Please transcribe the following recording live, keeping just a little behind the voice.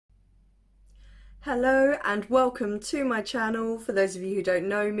Hello and welcome to my channel. For those of you who don't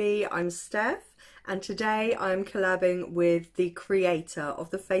know me, I'm Steph and today I'm collabing with the creator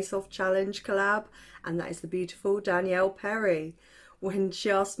of the Face Off Challenge collab, and that is the beautiful Danielle Perry. When she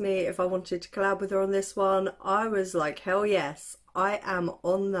asked me if I wanted to collab with her on this one, I was like, hell yes, I am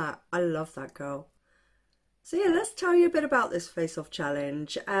on that. I love that girl. So yeah, let's tell you a bit about this Face Off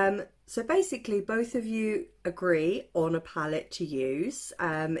Challenge. So basically both of you agree on a palette to use.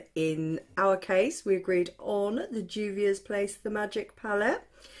 In our case, we agreed on the Juvia's Place the Magic palette.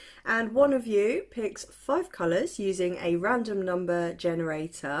 And one of you picks 5 colours using a random number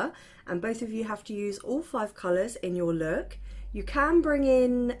generator. And both of you have to use all 5 colours in your look. You can bring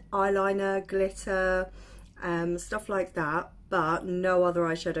in eyeliner, glitter, stuff like that, but no other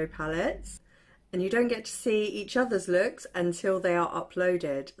eyeshadow palettes. And you don't get to see each other's looks until they are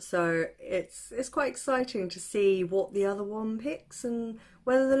uploaded. So it's quite exciting to see what the other one picks and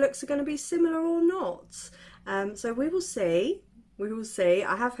whether the looks are going to be similar or not. So we will see. We will see.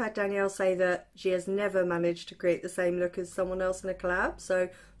 I have heard Danielle say that she has never managed to create the same look as someone else in a collab. So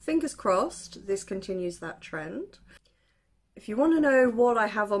fingers crossed this continues that trend. If you want to know what I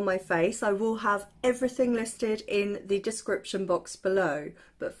have on my face, I will have everything listed in the description box below.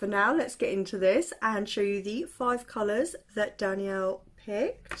 But for now, let's get into this and show you the 5 colours that Danielle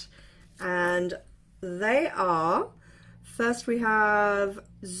picked. And they are, first we have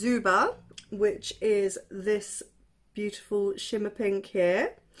Zuba, which is this beautiful shimmer pink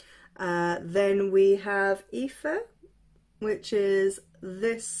here. Then we have e.l.f, which is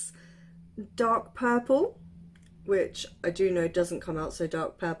this dark purple, which I do know doesn't come out so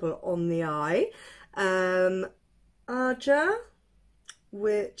dark purple on the eye. Aja,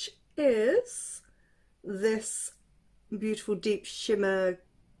 which is this beautiful deep shimmer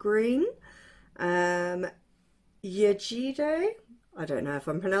green. Yejide, I don't know if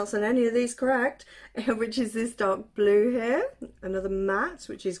I'm pronouncing any of these correct, which is this dark blue here. Another matte,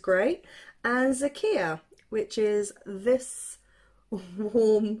 which is great. And Zakia, which is this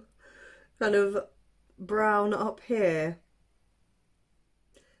warm kind of brown up here.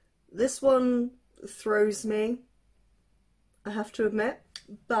 This one throws me, I have to admit,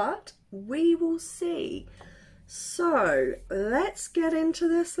 but we will see. So let's get into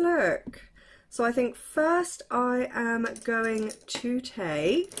this look. So I think first I am going to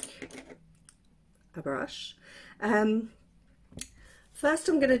take a brush. First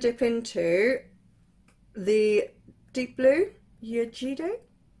I'm going to dip into the deep blue Yejide,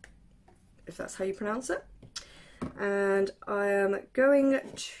 if that's how you pronounce it, and I am going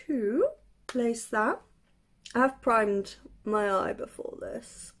to place that. I have primed my eye before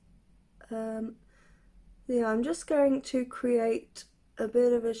this. Yeah, I'm just going to create a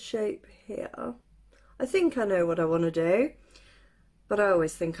bit of a shape here. I think I know what I want to do, but I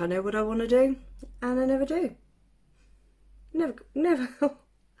always think I know what I want to do, and I never do. Never.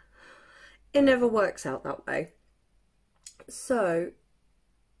 It never works out that way. So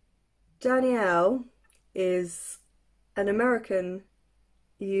Danielle is an American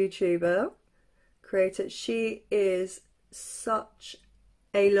YouTuber creator. She is such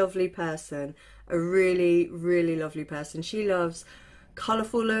a lovely person, a really, really lovely person. She loves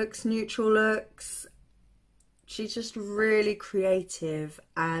colourful looks, neutral looks. She's just really creative,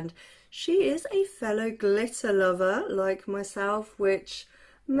 and she is a fellow glitter lover like myself, which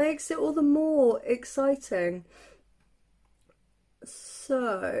makes it all the more exciting.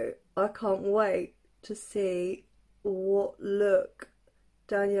 So I can't wait to see what look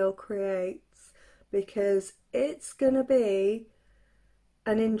Danielle creates, because it's gonna be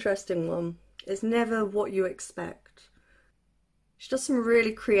an interesting one. It's never what you expect. She does some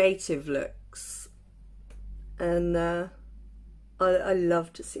really creative looks, and I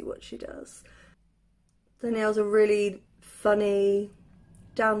love to see what she does. Danielle's a really funny,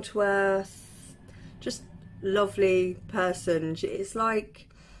 down to earth, just lovely person. It's like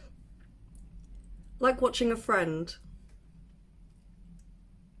watching a friend,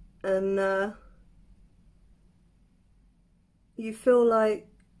 and you feel like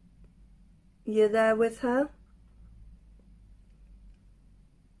you're there with her.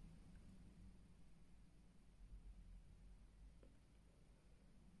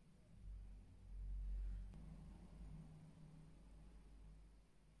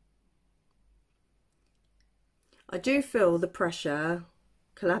 I do feel the pressure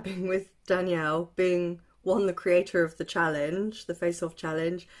collabing with Danielle, being one, the creator of the challenge, the Face Off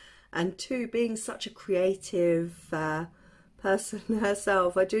Challenge, and 2, being such a creative person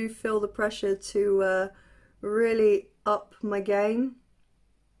herself. I do feel the pressure to really up my game.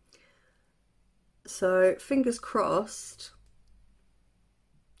 So fingers crossed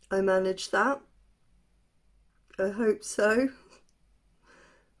I managed that. I hope so.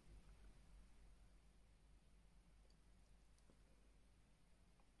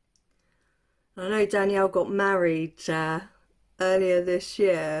 I know Danielle got married earlier this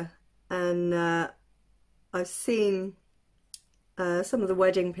year, and I've seen some of the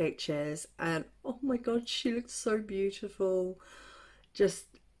wedding pictures, and oh my god, she looks so beautiful. Just,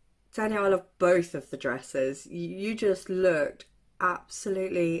 Danielle, I love both of the dresses. You just looked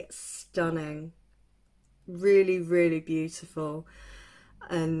absolutely stunning. Really, really beautiful.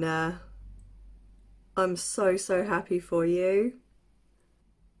 And I'm so, so happy for you.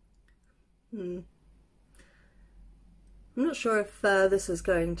 I'm not sure if this is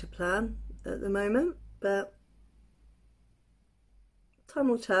going to plan at the moment, but time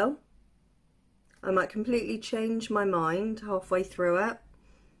will tell. I might completely change my mind halfway through it,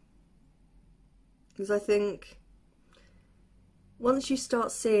 because I think once you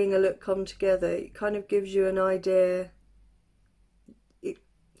start seeing a look come together, it kind of gives you an idea. It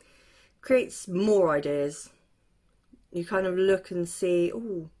creates more ideas. You kind of look and see,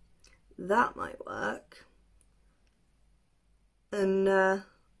 oh, that might work. And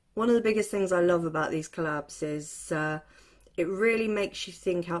one of the biggest things I love about these collabs is it really makes you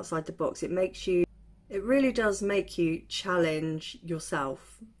think outside the box. It really does make you challenge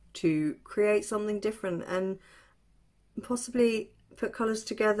yourself to create something different and possibly put colours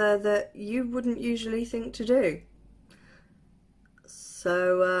together that you wouldn't usually think to do.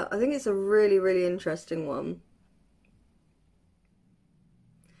 So I think it's a really, really interesting one.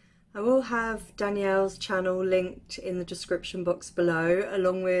 I will have Danielle's channel linked in the description box below,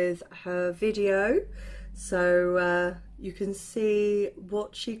 along with her video, so you can see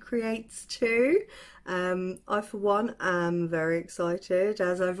what she creates too. I for one am very excited,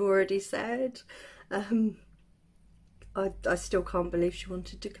 as I've already said. I still can't believe she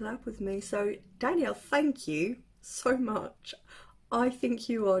wanted to collab with me. So Danielle, thank you so much. I think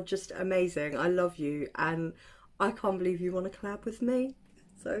you are just amazing. I love you, and I can't believe you want to collab with me.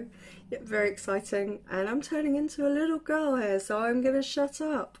 So yeah, very exciting, and I'm turning into a little girl here, so I'm gonna shut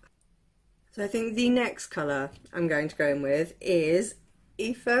up. So I think the next colour I'm going to go in with is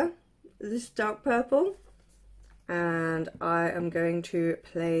e.l.f, this dark purple, and I am going to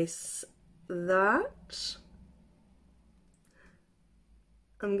place that.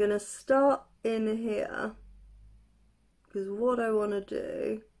 I'm gonna start in here, because what I want to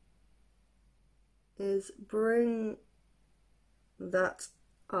do is bring that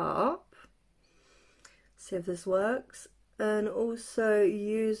up, see if this works, and also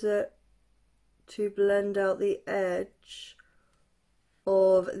use it to blend out the edge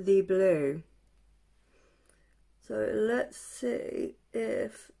of the blue. So let's see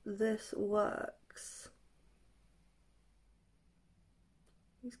if this works.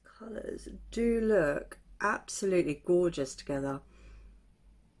 These colours do look absolutely gorgeous together.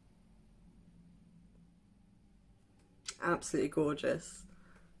 Absolutely gorgeous.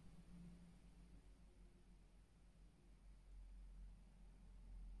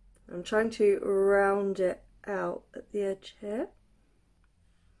 I'm trying to round it out at the edge here.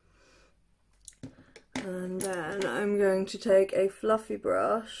 And then I'm going to take a fluffy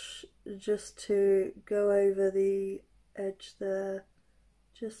brush just to go over the edge there,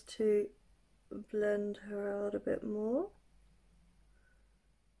 just to blend her out a bit more.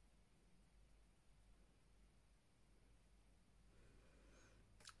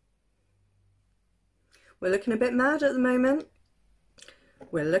 We're looking a bit mad at the moment.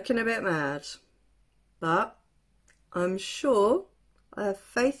 We're looking a bit mad, but I'm sure, I have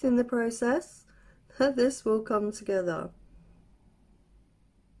faith in the process, that this will come together.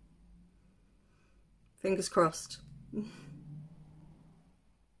 Fingers crossed.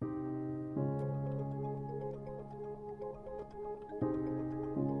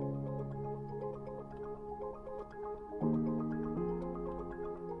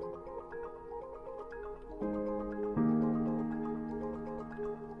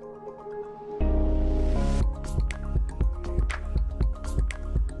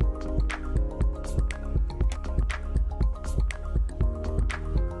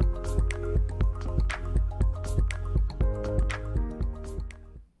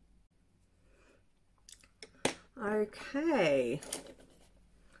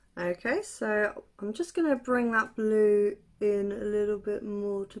 Okay, so I'm just going to bring that blue in a little bit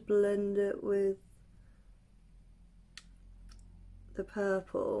more to blend it with the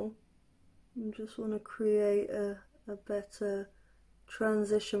purple. I just want to create a better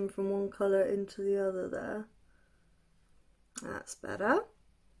transition from one colour into the other there. That's better.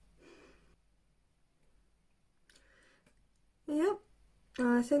 Yep,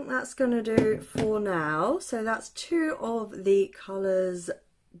 I think that's going to do for now. So that's 2 of the colours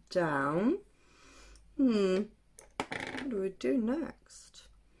down. What do we do next?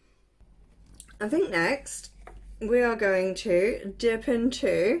 I think next we are going to dip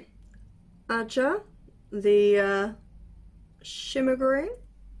into Aja, the shimmer green,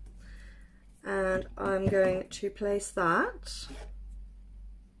 and I'm going to place that.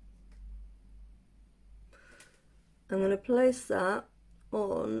 I'm going to place that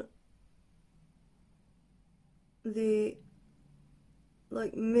on the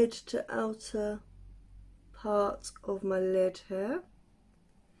like mid to outer part of my lid here.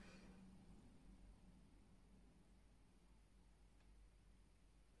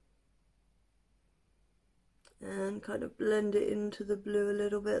 And kind of blend it into the blue a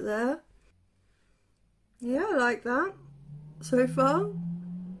little bit there. Yeah, I like that so far.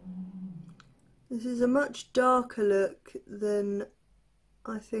 This is a much darker look than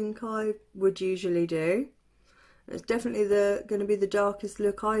I think I would usually do. It's definitely going to be the darkest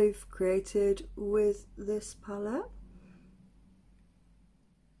look I've created with this palette.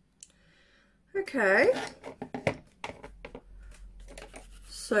 Okay.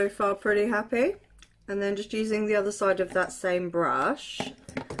 So far pretty happy. And then just using the other side of that same brush,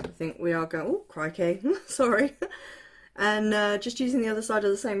 I think we are going, oh crikey, sorry. And just using the other side of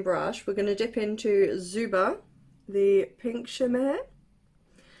the same brush, we're going to dip into Zuba, the pink shimmer.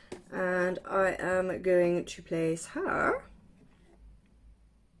 And I am going to place her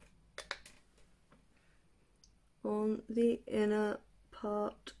on the inner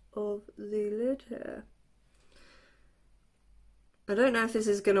part of the lid here. I don't know if this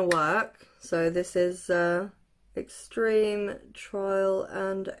is going to work, so this is extreme trial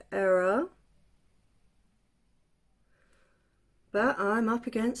and error. But I'm up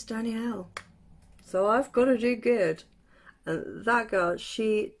against Danielle, so I've got to do good. And that girl,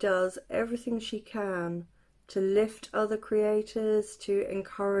 she does everything she can to lift other creators, to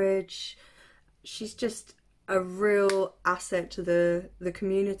encourage. She's just a real asset to the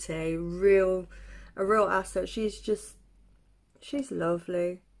community, a real asset. She's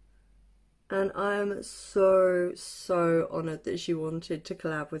lovely. And I am so honoured that she wanted to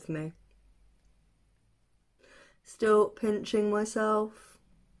collab with me. Still pinching myself.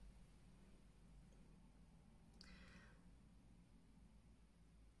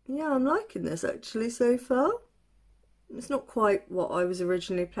 Yeah, I'm liking this actually so far. It's not quite what I was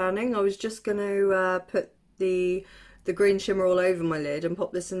originally planning. I was just going to put the green shimmer all over my lid and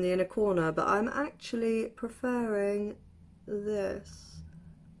pop this in the inner corner, but I'm actually preferring this.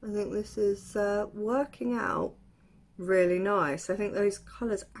 I think this is working out really nice. I think those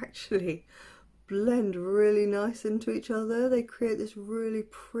colours actually blend really nice into each other. They create this really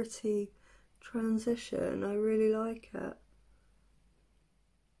pretty transition. I really like it.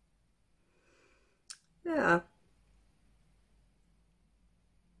 Yeah,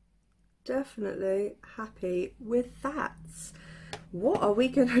 definitely happy with that. What are we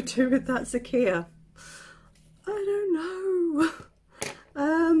gonna do with that Zakia? I don't know.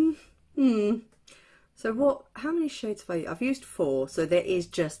 So how many shades have I used? I've used 4, so there is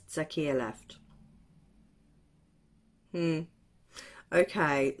just Zakia left.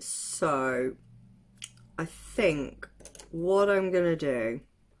 Okay, so I think what I'm gonna do,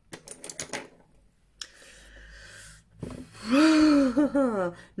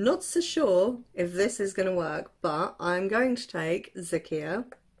 not so sure if this is going to work, but I'm going to take Zakia,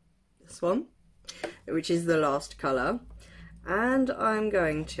 this one, which is the last colour, and I'm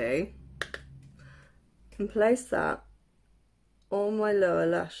going to place that on my lower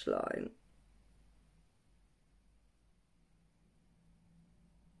lash line.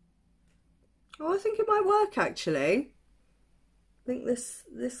 Oh, I think it might work actually. I think this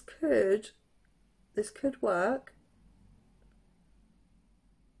could work.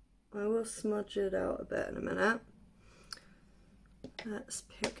 I will smudge it out a bit in a minute. Let's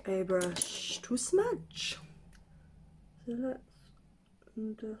pick a brush to smudge. So let's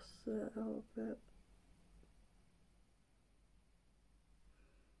dust that out a bit.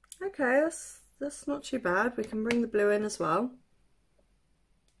 Okay, that's not too bad. We can bring the blue in as well.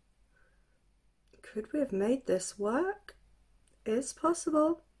 Could we have made this work? It's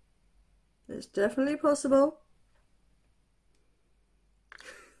possible. It's definitely possible.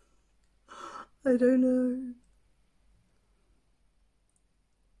 I don't know.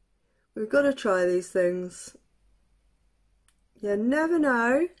 We've got to try these things. You never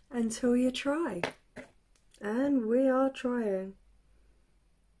know until you try. And we are trying.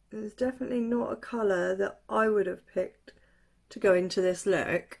 It's definitely not a colour that I would have picked to go into this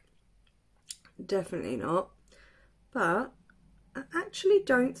look. Definitely not. But I actually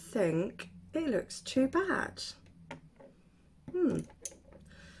don't think it looks too bad.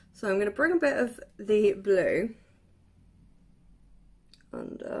 So I'm going to bring a bit of the blue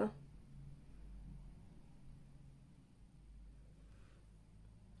under.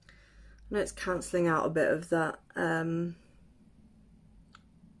 I know it's cancelling out a bit of that,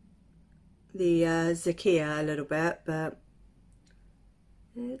 the Zakia a little bit, but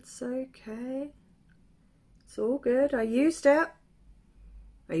it's okay. It's all good. I used it.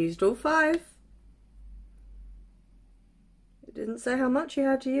 I used all 5. It didn't say how much you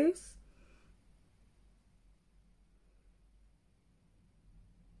had to use.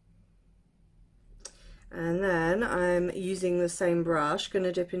 And then I'm using the same brush, going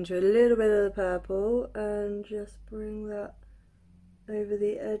to dip into a little bit of the purple and just bring that over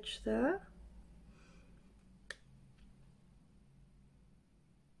the edge there.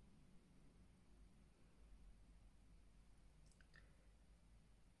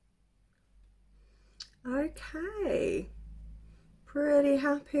 Okay, pretty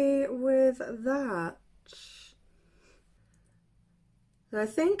happy with that. So I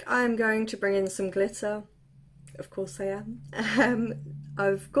think I'm going to bring in some glitter. Of course I am.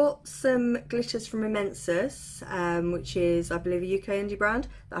 I've got some glitters from Immensus, which is, I believe, a UK indie brand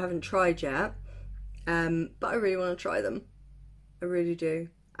that I haven't tried yet. But I really want to try them. I really do.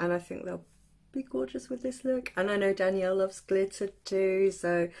 And I think they'll be gorgeous with this look. And I know Danielle loves glitter too,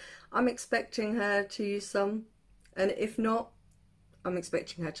 so I'm expecting her to use some. And if not, I'm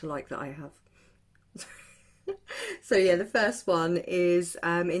expecting her to like that I have. So yeah, the first one is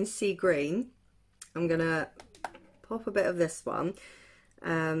in sea green. I'm gonna pop a bit of this one.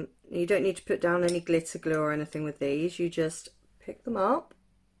 You don't need to put down any glitter glue or anything with these. You just pick them up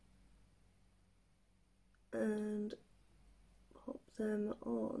and pop them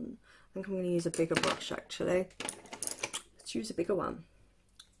on. I think I'm going to use a bigger brush actually. Let's use a bigger one.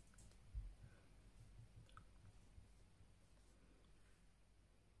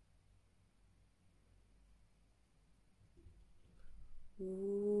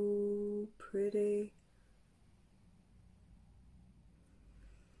 Ooh, pretty.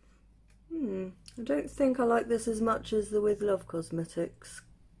 I don't think I like this as much as the e.l.f. Cosmetics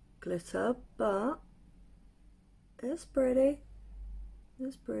glitter, but it's pretty.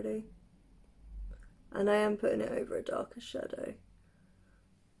 It's pretty. And I am putting it over a darker shadow.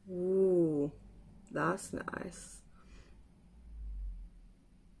 Ooh, that's nice.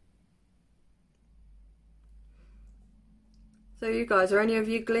 So you guys, are any of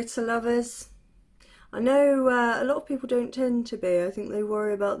you glitter lovers? I know a lot of people don't tend to be. I think they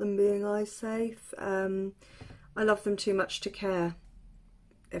worry about them being eye safe. I love them too much to care,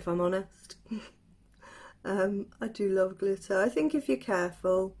 if I'm honest. I do love glitter. I think if you're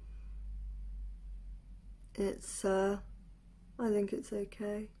careful, it's I think it's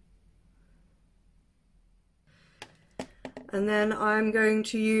okay. And then I'm going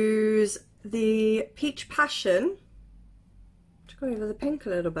to use the Peach Passion to go over the pink a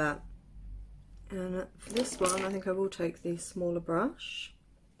little bit. And for this one, I think I will take the smaller brush.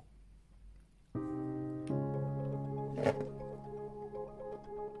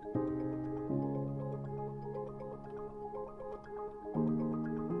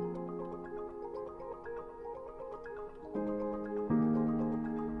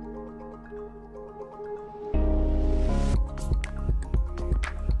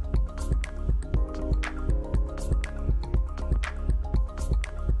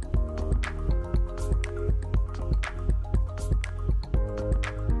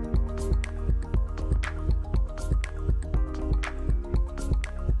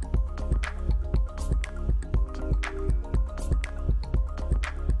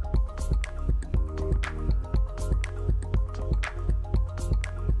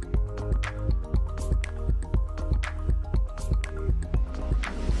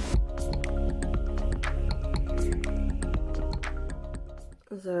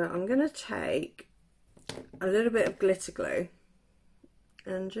 So I'm going to take a little bit of glitter glue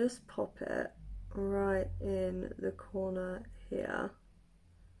and just pop it right in the corner here,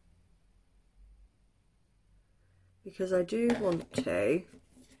 because I do want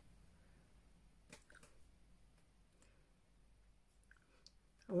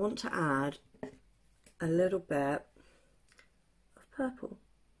to add a little bit of purple.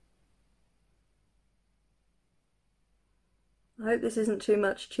 I hope this isn't too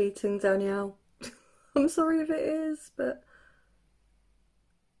much cheating, Danielle. I'm sorry if it is, but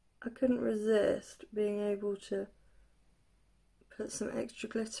I couldn't resist being able to put some extra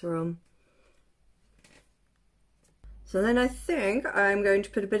glitter on. So then I think I'm going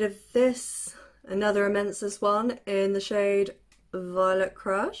to put a bit of this, another Immensus one, in the shade Violet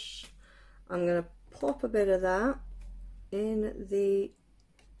Crush. I'm going to pop a bit of that in the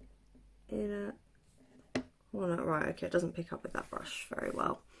inner corner. Right, okay, it doesn't pick up with that brush very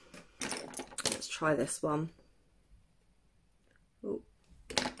well. Let's try this one. Ooh.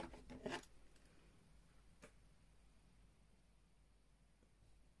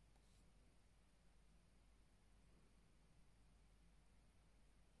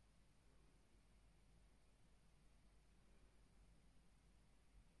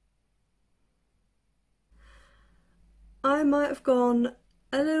 I might have gone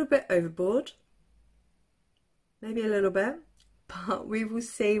a little bit overboard, maybe a little bit, but we will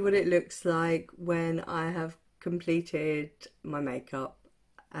see what it looks like when I have completed my makeup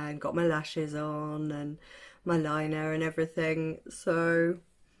and got my lashes on and my liner and everything, so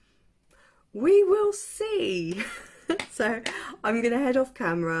we will see. So I'm gonna head off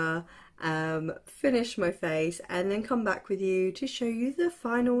camera, finish my face and then come back with you to show you the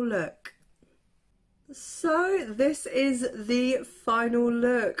final look. So this is the final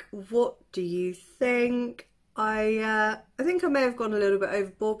look. What do you think? I think I may have gone a little bit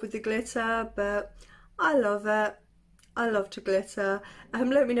overboard with the glitter, but I love it. I love to glitter.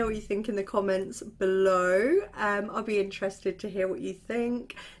 Let me know what you think in the comments below. I'll be interested to hear what you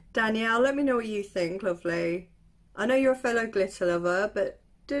think. Danielle, let me know what you think, lovely. I know you're a fellow glitter lover, but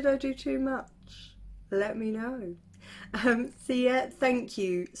did I do too much? Let me know. So yeah, thank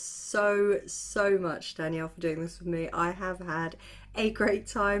you so much, Danielle, for doing this with me. I have had a great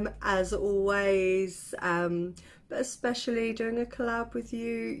time as always, but especially doing a collab with you.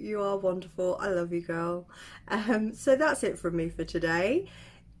 You are wonderful. I love you, girl. So that's it from me for today.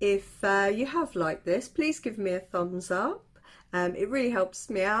 If you have liked this, please give me a thumbs up. It really helps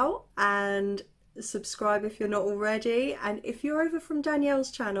me out, and subscribe if you're not already. And if you're over from Danielle's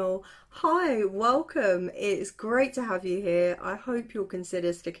channel, hi, welcome. It's great to have you here. I hope you'll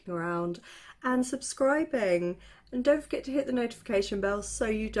consider sticking around and subscribing, and don't forget to hit the notification bell so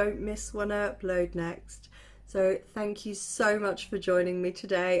you don't miss when I upload next. So thank you so much for joining me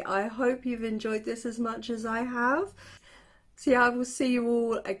today. I hope you've enjoyed this as much as I have. So yeah, I will see you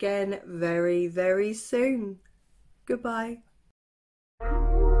all again very soon. Goodbye.